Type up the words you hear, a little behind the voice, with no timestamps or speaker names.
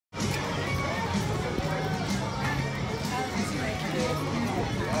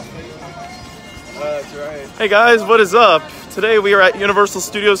That's right. Hey guys, what is up? Today we are at Universal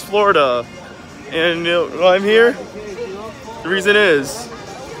Studios Florida, and you know why I'm here? The reason is,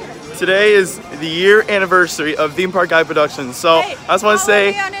 today is the year anniversary of Theme Park Guy Productions. So Hey, I just want to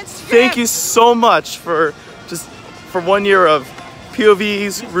say thank you so much for 1 year of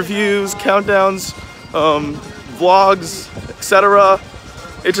POVs, reviews, countdowns, vlogs, etc.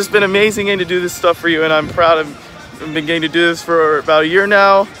 It's just been amazing getting to do this stuff for you, and I'm proud of I've been getting to do this for about a year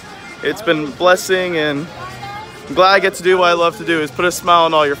now. It's been a blessing, and I'm glad I get to do what I love to do, is put a smile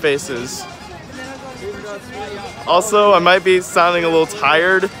on all your faces. Also, I might be sounding a little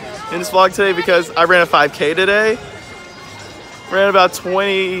tired in this vlog today because I ran a 5K today. Ran about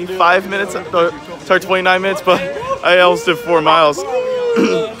 25 minutes, sorry, 29 minutes, but I almost did 4 miles.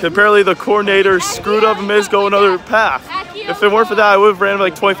 Apparently the coordinator screwed up and made us go another path. If it weren't for that, I would have ran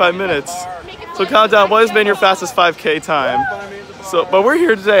like 25 minutes. So count down, what has been your fastest 5K time? So, but we're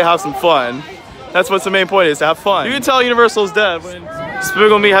here today to have some fun. That's what the main point is, to have fun. You can tell Universal's dead when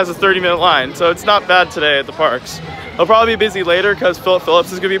Spooggle Me has a 30-minute line, so it's not bad today at the parks. I'll probably be busy later because Philip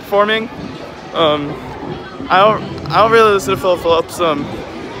Phillips is going to be performing. I don't really listen to Philip Phillips. I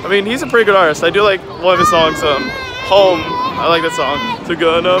mean, he's a pretty good artist. I do like one of his songs, Home. I like that song. So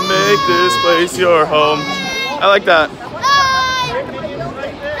gonna make this place your home. I like that.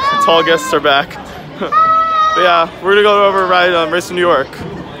 The tall guests are back. But yeah, we're gonna go over ride Race to New York.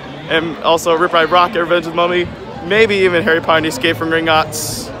 And also Rip Ride Rockit, Revenge of the Mummy. Maybe even Harry Potter and the Escape from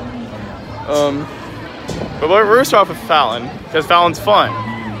Gringotts. But we're gonna start off with Fallon, because Fallon's fun.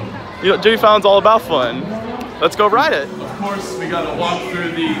 You know, Jimmy Fallon's all about fun. Let's go ride it. Of course, we gotta walk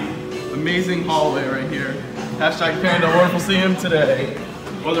through the amazing hallway right here. Hashtag Panda, wonderful to see him today.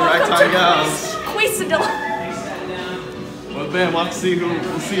 Well, the ragtime gals. Well, man, we'll have to see who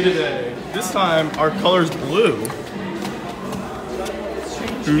we'll see today. This time, our color's blue.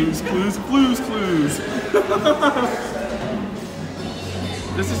 Clues, clues, blues, clues.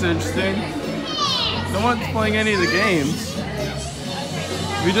 This is interesting. No one's playing any of the games.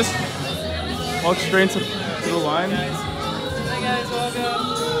 We just walk straight to the line. Hi guys,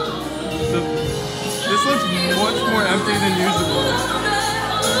 welcome. So, this looks much more empty than usual.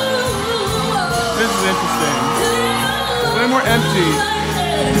 This is interesting. Way more empty.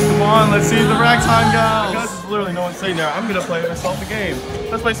 Come on, let's see the ragtime gals. Guys, there's literally no one sitting there. I'm gonna play myself a game.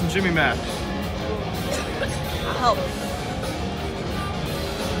 Let's play some Jimmy Mac. I'll help.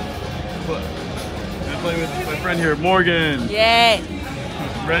 I'm gonna play with my friend here, Morgan. Yay.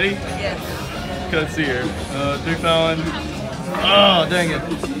 Ready? Yes. Let's see here. Duke Fallon. Oh, dang it.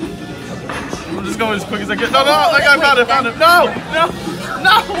 I'm just going as quick as I can. No, no, I found it. No, no,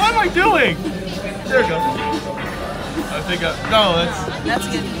 no, what am I doing? There we go. I think no, That's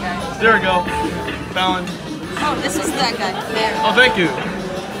good, guys. there we go. Fallon. Oh, this is that guy. There. Oh, thank you.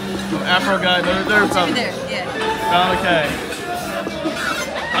 Afro guy, there, Fallon. There, yeah. Fallon, okay.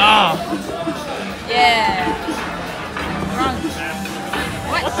 Ah. Yeah. Wrong.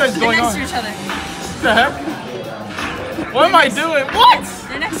 What? What the is going They're next on? to each other. What the heck? What am I doing? What?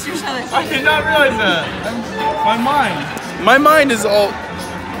 They're next to each other. I did not realize that. My mind is all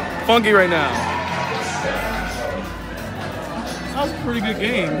funky right now. That was a pretty good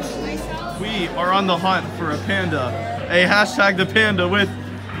game. We are on the hunt for a panda. A hashtag the panda with,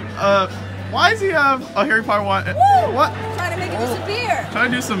 why does he have a Harry Potter one? What? Trying to make it disappear.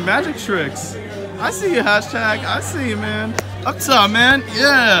 Trying to do some magic tricks. I see you, hashtag. I see you, man. Up top, man.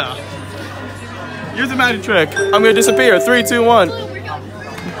 Yeah. Here's the magic trick. I'm gonna disappear. 3, 2, 1.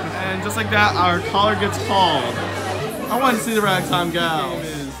 And just like that, our caller gets called. I want to see the ragtime gal.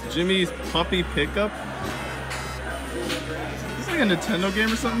 Is Jimmy's puppy pickup? Is this like a Nintendo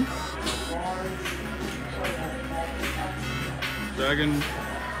game or something? Dragon,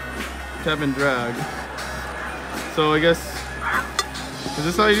 tap and drag. So I guess, is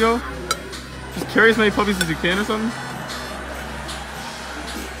this how you go? Just carry as many puppies as you can or something?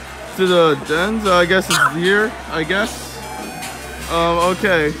 To the dens, I guess it's here, I guess.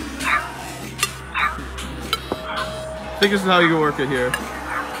 Okay. I think this is how you work it here.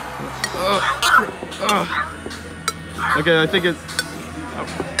 Okay, I think it's...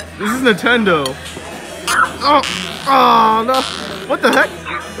 this is Nintendo. Oh no! What the heck?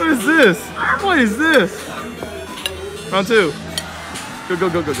 What is this? What is this? Round 2. Go, go,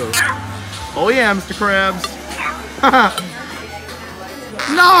 go, go, go. Oh yeah, Mr. Krabs.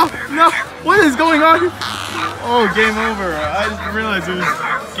 No! No! What is going on? Oh, game over. I just realized it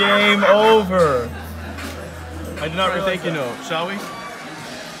was game over. I did not retake you note, shall we?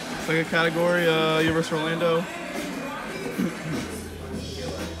 Second category, Universal Orlando.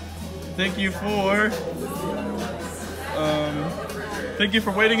 Thank you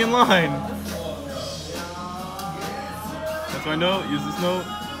for waiting in line. That's my note. Use this note.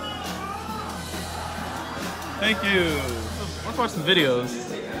 Thank you. Let's watch some videos.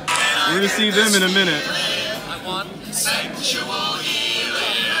 We're gonna see them in a minute. We'll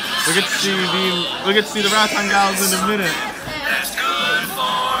get to see the Rattan gals in a minute. That's good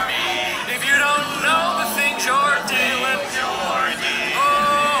for me. If you don't know the things you're doing,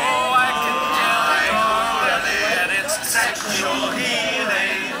 oh, I can tell you that it's sexual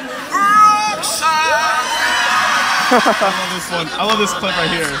healing. Roxanne. I love this one. I love this clip right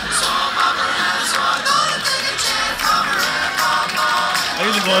here. I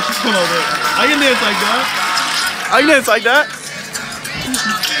can just watch this one all day. I can dance like that. I can dance like that.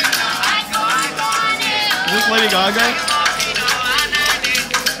 Is this Lady Gaga?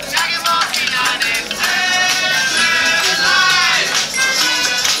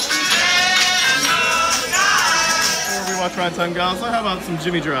 Before we watch Rattan Gals, how about some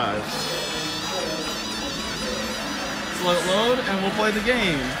Jimmy Drive? Let it load and we'll play the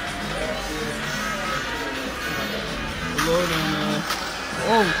game. Load and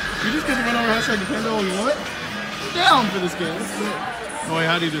oh, you just get to run over hashtag Nintendo all you want? Down for this game. Oh wait,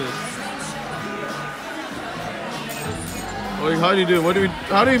 how do you do this? Wait, how do you do it? What do we,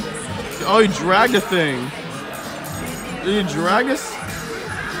 how do you, oh, you drag the thing. Do you drag this?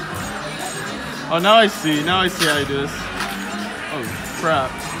 Oh, now I see how you do this. Oh,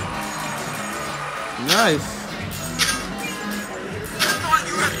 crap. Nice.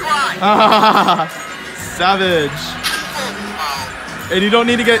 Savage. And you don't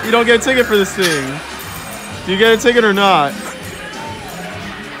get a ticket for this thing. Do you get a ticket or not?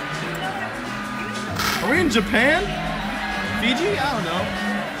 Are we in Japan? Fiji? I don't know.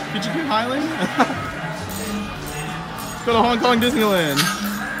 Fiji Island? Let's go to Hong Kong Disneyland.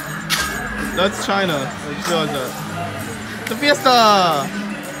 That's China. I just realized that. The fiesta!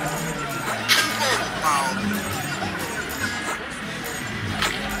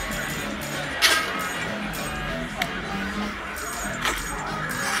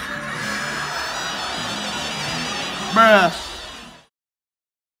 Bruh.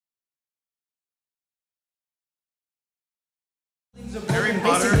 Harry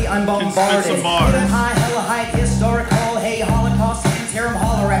Potter can spit some bars. High, hella height, historic hall, hey, Holocaust, hands, hear 'em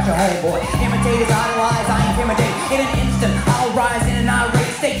holler at your homeboy. Imitated, idolize, I intimidate. In an instant, I'll rise in an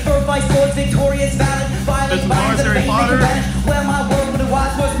irate state. For vice lords, victorious, valid, violent, Bars, Harry Potter. Well, my world with a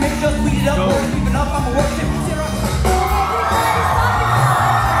wise was mixed, just weeded up, words sweeping up, I'm a worship.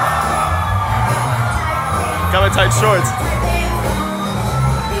 Got my tight shorts.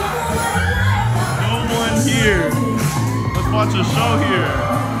 No one here. Let's watch a show here.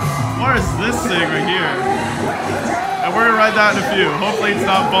 What is this thing right here? And we're gonna ride that in a few. Hopefully it's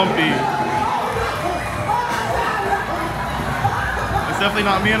not bumpy. It's definitely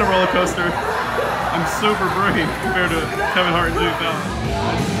not me on a roller coaster. I'm super brave compared to Kevin Hart and Jimmy Fallon.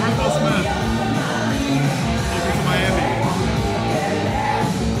 Where's Will Smith? Welcome to Miami.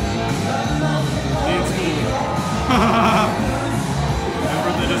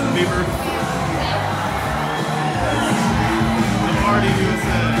 Remember the Justin Bieber? The Party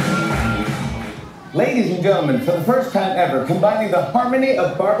USA. Ladies and gentlemen, for the first time ever, combining the harmony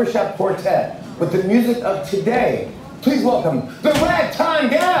of Barbershop Quartet with the music of today, please welcome the Ragtime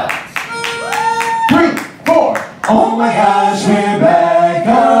Gals! 3, 4. Oh my gosh, we're back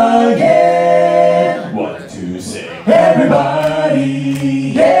again. 1, 2, 3.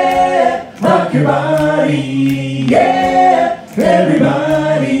 Everybody, yeah, rock your body, yeah.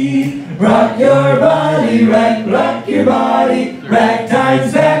 Everybody, rock your body, rock your body.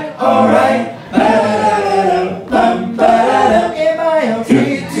 Ragtime's back, alright. Am I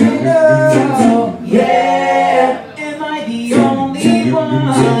okay to know? Yeah. Am I the only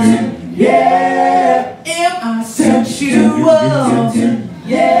one? Yeah. Am I sensual?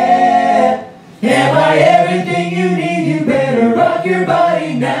 Yeah. Am I everything you need? You better rock your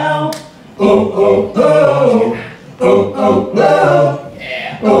body now. Oh, oh, oh. Oh, oh, oh.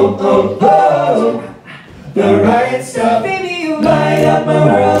 Yeah. Oh, oh, oh. The right stuff. Baby, you light up my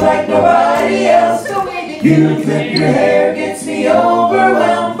world like nobody else. You clip your hair, gets me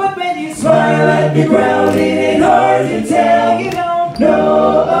overwhelmed. But when you smile at the ground, it ain't hard to tell. You don't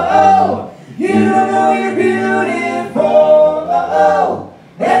know, you don't know you're beautiful,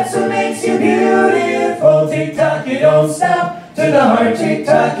 that's what makes you beautiful. Tick-tock, you don't stop. To the heart,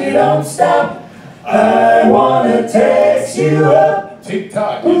 tick-tock, you don't stop. I wanna text you up.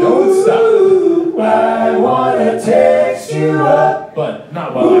 Tick-tock, you don't stop. I wanna text you up. But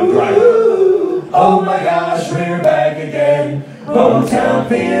not while I'm driving. Oh my gosh, we're back again. Hometown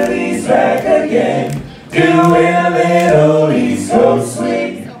Philly's back again. Doing a little East Coast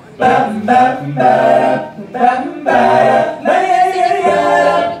swing. Ba ba ba ba ba ba.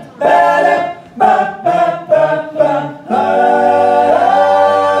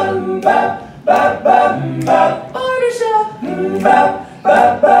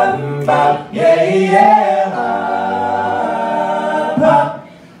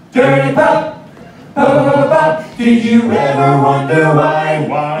 ever wonder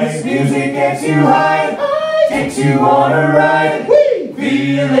why this music gets you high, takes you on a ride.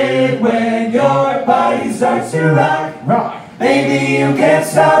 Feel it when your body starts to rock. Baby, you can't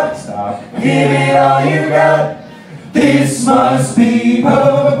stop. Give it all you got. This must be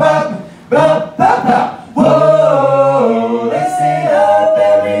pop, pop, pop, pop, pop. Whoa, listen up,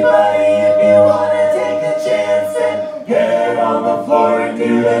 everybody, if you wanna take a chance and get on the floor and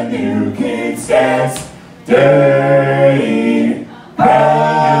do the New Kids dance. Dirty Pop.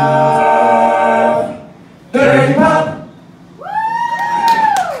 Dirty Pop.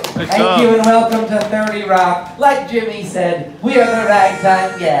 Thank you and welcome to 30 Rock. Like Jimmy said, we are the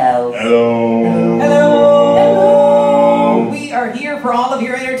Ragtime Gals. Hello. Hello. Hello. We are here for all of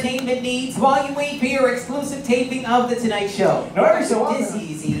your entertainment needs while you wait for your exclusive taping of The Tonight Show. No, every so often. It's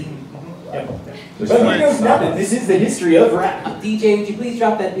easy. But who knows nothing? This is the history of rap. DJ, would you please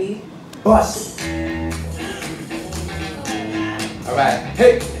drop that beat? Bust. All right.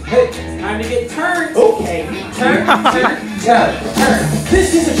 Hey, hey. It's time to get turned. Okay. Turn.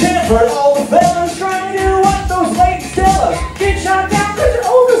 This is a chant for all the fellas trying to do what those ladies tell us. Get shot down because you're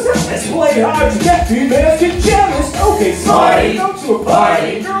overzealous. Play hard to get females get jealous. Okay, smarty, go to a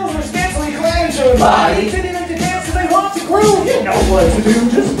party. Girls are scantily clad, showing bodies. Sitting them to dance and they want to groove. You know what to do,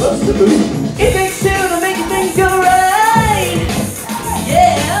 just bust the move. It takes two to make things go right.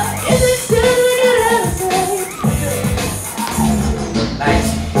 Yeah, it takes two to get nice.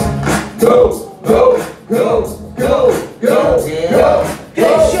 Go, go, go, go, go, go. Hey,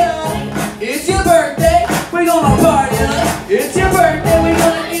 Shawty, it's your birthday. We're gonna party up. It's your birthday. We're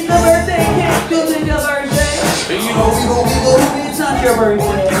gonna eat the birthday cake. Go to your birthday. You know we go. It's not your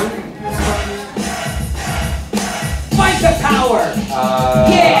birthday. Fight the power.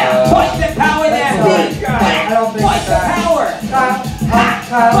 Yeah, fight the power that beat. Fight the power.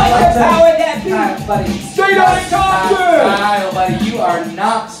 Fight the power that beat. Buddy. Straight out of Compton. Kyle, buddy, you are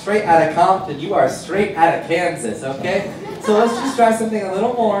not straight out of Compton. You are straight out of Kansas. Okay. So let's just try something a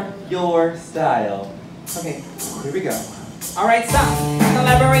little more your style. Okay, here we go. All right, stop,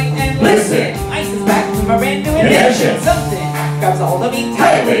 collaborate and listen. Ice is back from a brand new edition. Something grabs a hold of me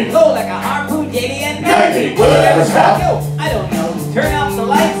tightly, flow like a harpoon, yeti and nightly. Will it ever stop? Yo, I don't know. Turn off the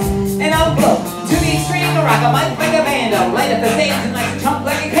lights and I'll blow to the extreme. To rock a mic like a bando, light up the stage and like a chunk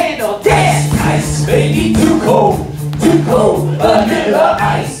like a candle. Dance, ice, baby, too cold, vanilla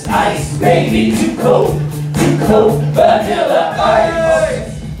ice, ice, baby, too cold, vanilla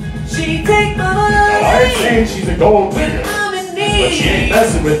ice. She take my money. I ain't saying she's a gold digger, I'm in need. but she ain't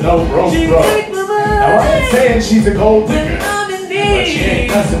messing with no broke She bro. take my money. Now I ain't saying she's a gold digger, I'm in but she ain't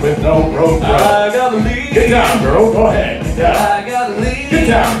need. messing with no broke bro. I gotta leave. Get down, girl, go ahead, get down. I gotta leave. Get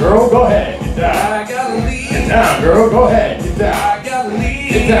down, girl, go ahead, get down. I gotta leave. Get down, girl, go ahead, get down. I gotta leave.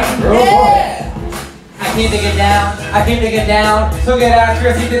 Get down, girl, go ahead. I came to get down. I came to get down. So get out,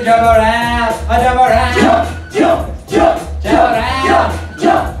 Chrissy, to jump around. I jump around. Jump around.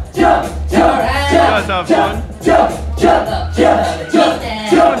 Jump around. You guys have fun? Jump.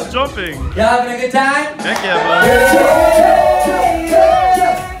 Everyone's jumping. Y'all having a good time? Heck yeah, bud.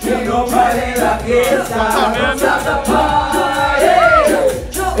 Ain't no party like this. What's up, man? Stop the party.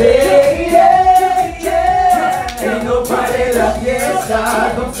 Ain't no party like this.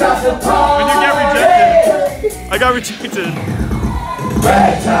 Stop the party. When you get rejected. I got rejected.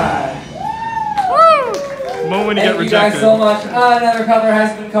 Ragtime. Moment when you get Thank you guys rejected. so much. Another color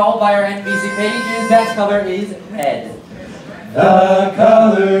has been called by our NBC pages. That color is red. The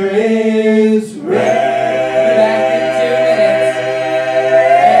color is red. Back in 2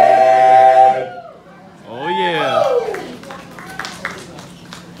 minutes. Oh yeah.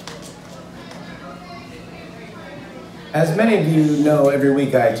 As many of you know, every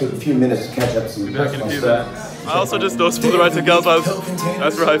week I take a few minutes to catch up some Maybe I can personal do stuff. that. I also just noticed for the right to gals,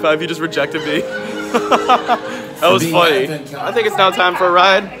 that's for high five. He just rejected me. That was funny. I think it's now time for a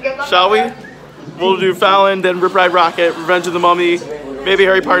ride, shall we? We'll do Fallon, then Rip Ride Rocket, Revenge of the Mummy, maybe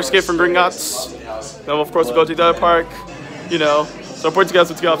Harry Potter Escape from Gringotts. Then of course we'll go to the other park, you know. So report to guys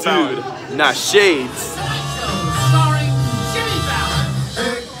what's going on. Dude, nah, shades. Starring Jimmy Fallon.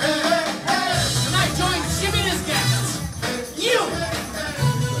 Tonight join Jimmy and his guests. You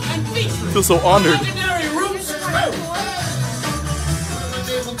and featuring I feel so honored. legendary Roots Crew.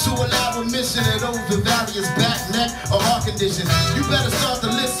 Able to allow remission of those with various back, neck, or heart conditions. You better start to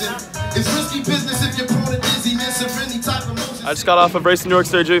listen. It's risky business if you're prone to dizziness or any type of motion. I just got off of racing New York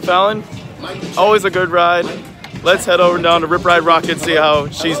State Jimmy Fallon. Always a good ride. Let's head over and down to Rip Ride Rocket, see how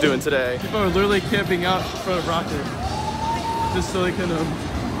she's doing today. People are literally camping out in front of Rocket just so they can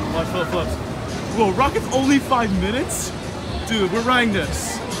watch flip flips. Whoa, Rocket's only 5 minutes? Dude, we're riding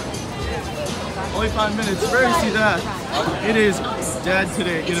this. Only 5 minutes. Rare to see that. It is dead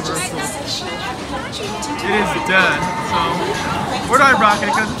today at Universal. It is dead. So, where do I rock it?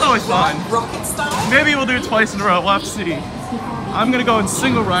 Because it's always fun. Maybe we'll do it twice in a row. We'll have to see. I'm gonna go in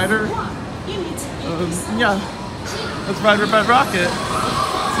single rider. Yeah. Let's ride Riptide Rocket.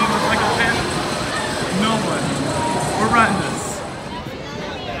 See, looks like a fan. No one. We're riding this.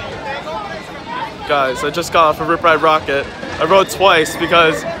 Guys, I just got off of Riptide Rocket. I rode twice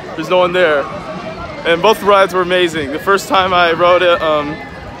because there's no one there. And both rides were amazing. The first time I rode it,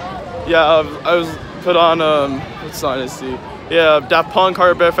 I was put on, what song is it? Yeah, Daft Punk,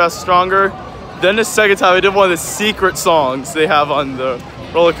 Harder, Better, Faster, Stronger. Then the second time I did one of the secret songs they have on the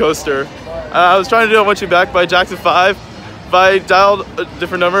roller coaster. I was trying to do I Want You Back by Jackson 5, but I dialed a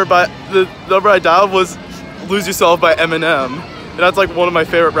different number, but the number I dialed was Lose Yourself by Eminem. And that's like one of my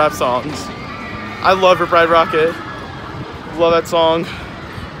favorite rap songs. I love Riptide Rocket. Love that song.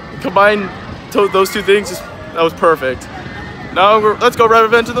 Combine those two things, that was perfect. Now let's go ride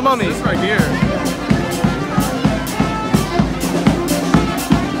Revenge of the Mummy. This right here.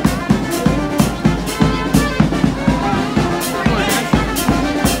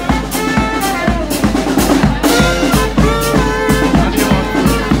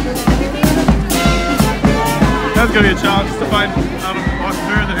 That's gonna be a challenge just to find how to walk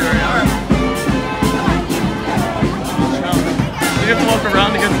through the area. You have to walk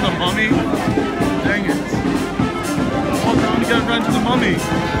around to get to the mummy. Dang it. Walk around to get Revenge of the Mummy.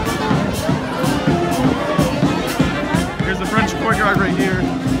 Here's the French courtyard right here.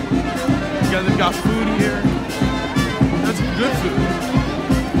 They've got food here. That's good food.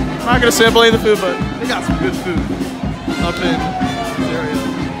 I'm not gonna sample any of the food, but they got some good food up in this area.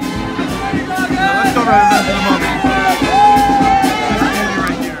 Now let's go ride Revenge of the Mummy. This beauty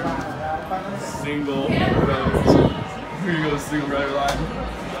right here. Single rider. Here you go, single rider line.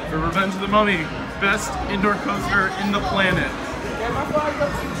 For Revenge of the Mummy, best indoor coaster in the planet.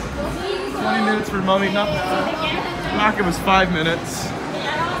 20 minutes for Mummy, not bad. Rocket was 5 minutes.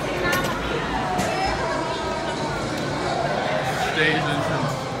 Stage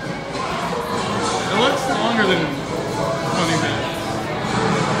entrance. It looks longer than 20 minutes.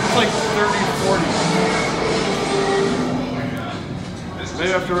 It's like 30, 40.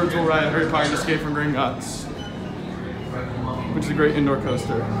 Maybe afterwards we'll ride Harry Potter and Escape from Gringotts, which is a great indoor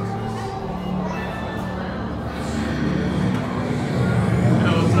coaster. Yo,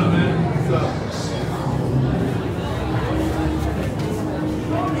 what's up, man? What's up?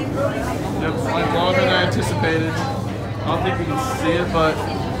 Yep, it's like longer than I anticipated. I don't think we can see it, but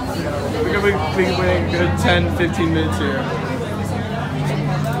we're gonna be waiting a good 10-15 minutes here.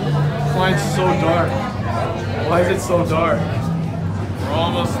 This line's so dark. Why is it so dark? We're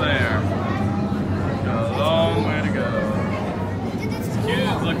almost there. Got a long way to go.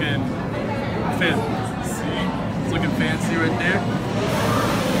 It's looking fancy. It's looking fancy right there.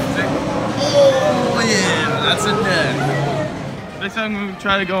 Oh yeah, that's a deck. Next time we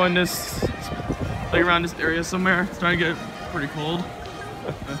try to go in this, like around this area somewhere. It's starting to get pretty cold.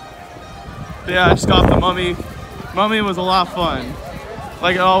 But yeah, I just got off the Mummy. Mummy was a lot of fun.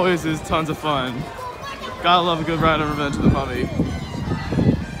 Like it always is, tons of fun. Gotta love a good ride on Revenge of the Mummy.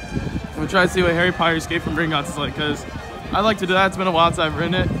 I'm gonna try to see what Harry Potter Escape from Gringotts is like, because I like to do that. It's been a while since I've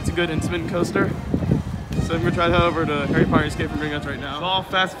ridden it. It's a good intimate coaster. So I'm gonna try to head over to Harry Potter Escape from Gringotts right now. To all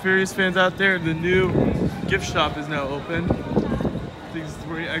Fast and Furious fans out there, the new gift shop is now open. I think this is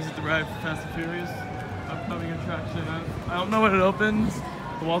where you exit the ride for Fast and Furious. Upcoming attraction. I don't know when it opens.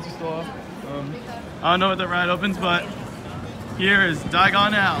 The walls are still up. I don't know when the ride opens, but here is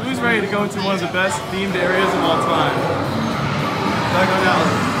Diagon Alley. Who's ready to go into one of the best themed areas of all time? Diagon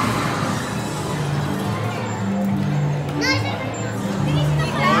Alley.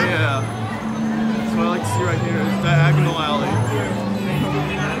 Oh yeah. That's what I like to see right here. It's Diagonal Alley.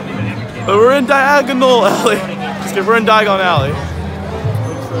 But we're in Diagonal Alley. Just kidding, we're in Diagon Alley.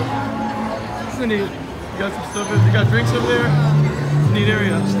 This is neat. You got some stuff. You got drinks over there. It's a neat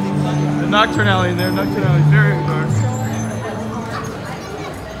area. The Nocturne Alley in there. Nocturne Alley, very dark.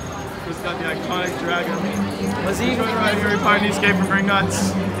 Just got the iconic dragon. Was he right here? Harry Escape from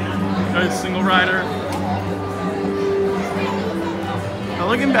Gringotts. Got a single rider. Now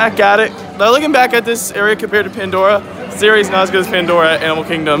looking back at it, looking back at this area compared to Pandora, this area is not as good as Pandora at Animal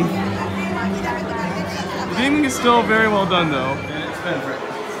Kingdom. The theming is still very well done though. And it's been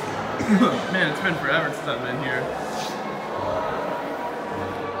it's been forever since I've been here.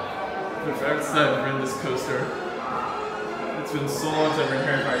 It's been forever since I've ridden this coaster. It's been so long since I've ridden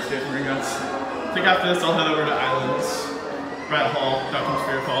Harry Potter Escape from Gringotts. I think after this I'll head over to Islands, Rat Hall, Dr.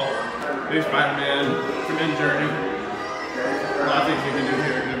 Fear Hall, maybe Spider-Man, Forbidden Journey. A lot of things we can do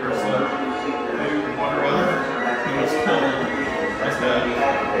here at Universal. water weather. It was cold. That's bad.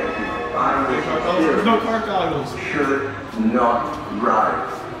 There's no car goggles. Should not ride.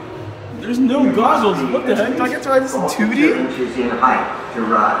 There's no goggles. What the heck? Do I get to ride this in 2D? Inches in height to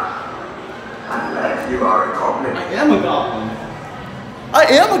ride. Unless you are a goblin. I am a goblin. I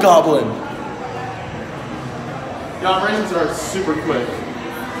am a goblin. The operations are super quick.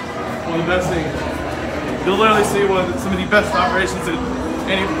 One of the best things. You'll literally see some of the best operations in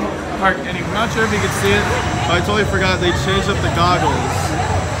any park. I'm not sure if you can see it, but I totally forgot they changed up the goggles.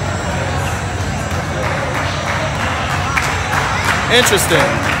 Interesting.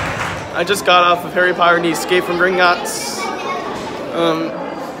 I just got off of Harry Potter and the Escape from Gringotts.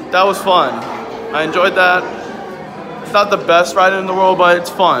 That was fun. I enjoyed that. It's not the best ride in the world, but it's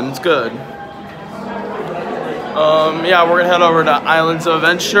fun. It's good. Yeah, we're gonna head over to Islands of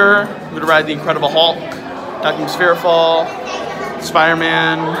Adventure. We're gonna ride the Incredible Hulk, Dr. Spherefall,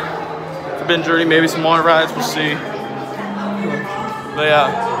 Spider-Man, Forbidden Journey, maybe some water rides. We'll see. But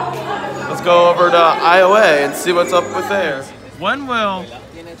yeah, let's go over to IOA and see what's up with there. When will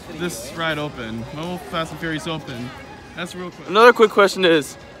this ride open? When will Fast and Furious open? That's real quick. Another quick question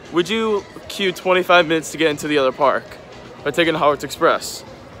is, would you queue 25 minutes to get into the other park by taking Hogwarts Express?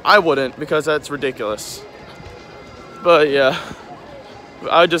 I wouldn't, because that's ridiculous. But yeah,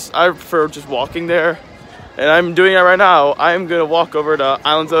 I prefer just walking there, and I'm doing it right now. I'm gonna walk over to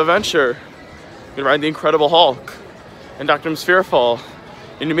Islands of Adventure. I'm gonna ride the Incredible Hulk and Dr. Spherefall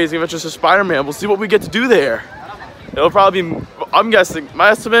in the Amazing Adventures of Spider-Man. We'll see what we get to do there. It'll probably be, I'm guessing,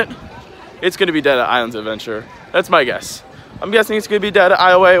 my estimate, it's gonna be dead at Islands of Adventure. That's my guess. I'm guessing it's gonna be dead at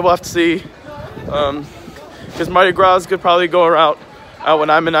IOA. We'll have to see. Because Mardi Gras could probably go out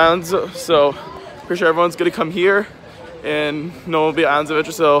when I'm in Islands, so pretty sure everyone's gonna come here, and no one will be at Islands of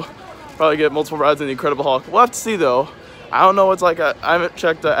Adventure, so probably get multiple rides in the Incredible Hulk. We'll have to see though. I don't know what's like. I haven't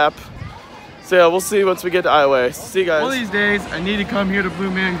checked the app, so yeah, we'll see once we get to IOA. See you guys. One of these days, I need to come here to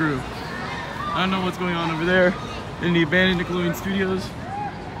Blue Man Group. I don't know what's going on over there in the abandoned Nickelodeon Studios.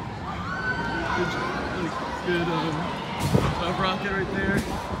 Good rocket right there.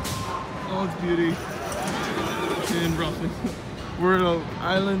 All its beauty. And rocket. We're at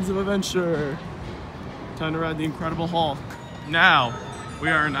Islands of Adventure. Time to ride the Incredible Hulk. Now, we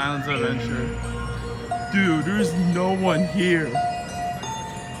are in Islands of Adventure. Dude, there's no one here.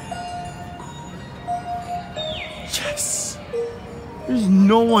 Yes! There's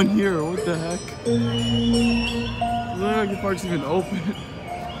no one here. What the heck? It looks like the park's even open.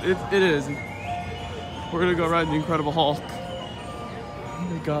 It is. We're gonna go ride the Incredible Hulk. Oh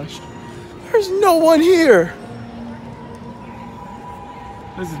my gosh. There's no one here!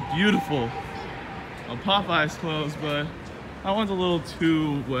 This is beautiful. Well, Popeye's closed, but that one's a little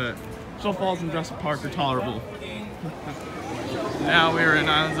too wet. Still Falls and Jurassic Park are tolerable. Now we're in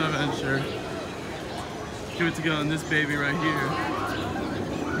Islands of Adventure. Give it to go on this baby right here.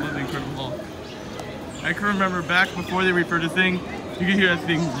 Love the Incredible Hulk. I can remember back before they referred to the thing, you could hear that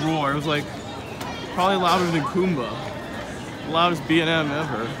thing roar. It was like probably louder than Kumba. The loudest B&M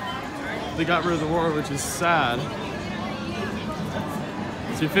ever. They got rid of the roar, which is sad.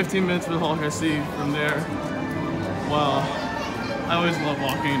 So 15 minutes for the Hulk I see from there. Wow. I always love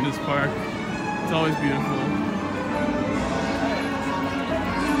walking in this park. It's always beautiful.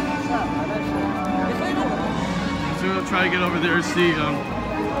 So we'll try to get over there to see,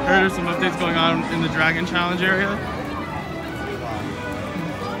 heard there's some updates going on in the Dragon Challenge area.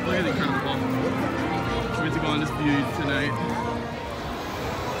 Look at the Incredible Hulk. We get to go on this beauty tonight.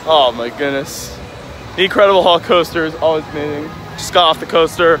 Oh my goodness. The Incredible Hulk coaster is always amazing. Just got off the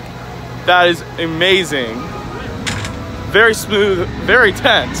coaster. That is amazing. Very smooth, very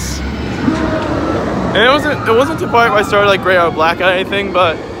tense. And it wasn't to the point where I started like gray out black or anything,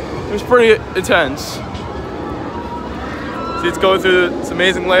 but it was pretty intense. See, it's going through this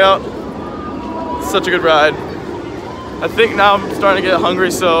amazing layout. It's such a good ride. I think now I'm starting to get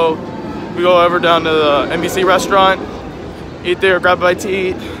hungry, so we go over down to the NBC restaurant, eat there, grab a bite to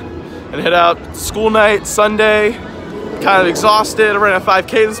eat, and head out. School night, Sunday, kind of exhausted. I ran a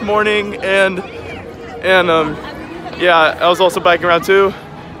 5K this morning, and yeah, I was also biking around too.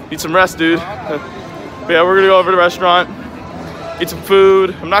 Need some rest, dude. But yeah, we're gonna go over to the restaurant, eat some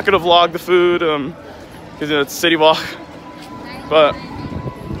food. I'm not gonna vlog the food, because you know, it's a city walk. But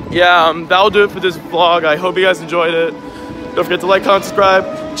yeah, that'll do it for this vlog. I hope you guys enjoyed it. Don't forget to like, comment,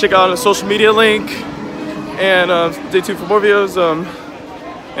 subscribe. Check out a social media link, and stay tuned for more videos.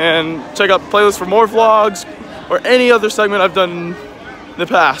 And check out playlists for more vlogs or any other segment I've done in the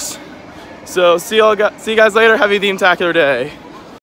past. So see you guys later. Have a Themed-tacular day.